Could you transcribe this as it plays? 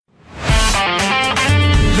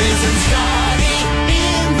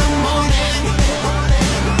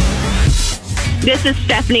This is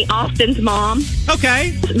Stephanie, Austin's mom.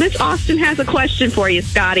 Okay. Miss Austin has a question for you,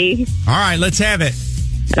 Scotty. All right, let's have it.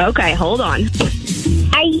 Okay, hold on.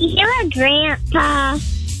 Are you a grandpa?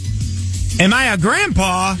 Am I a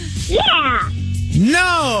grandpa? Yeah.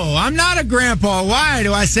 No, I'm not a grandpa. Why?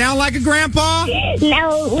 Do I sound like a grandpa?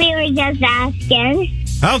 No, we were just asking.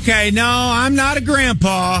 Okay, no, I'm not a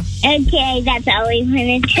grandpa. Okay, that's all we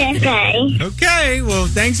wanted to say. Okay, well,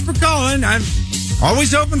 thanks for calling. I'm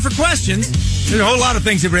always open for questions. There's a whole lot of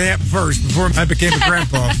things that would happen first before I became a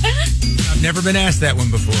grandpa. I've never been asked that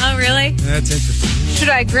one before. Oh, really? That's interesting. Should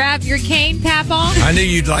I grab your cane, Papa? I knew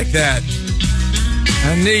you'd like that.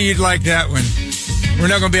 I knew you'd like that one. We're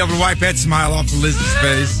not going to be able to wipe that smile off of Liz's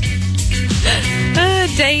face.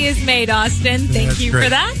 Day is made, Austin. Thank you great. for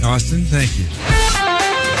that. Austin, thank you.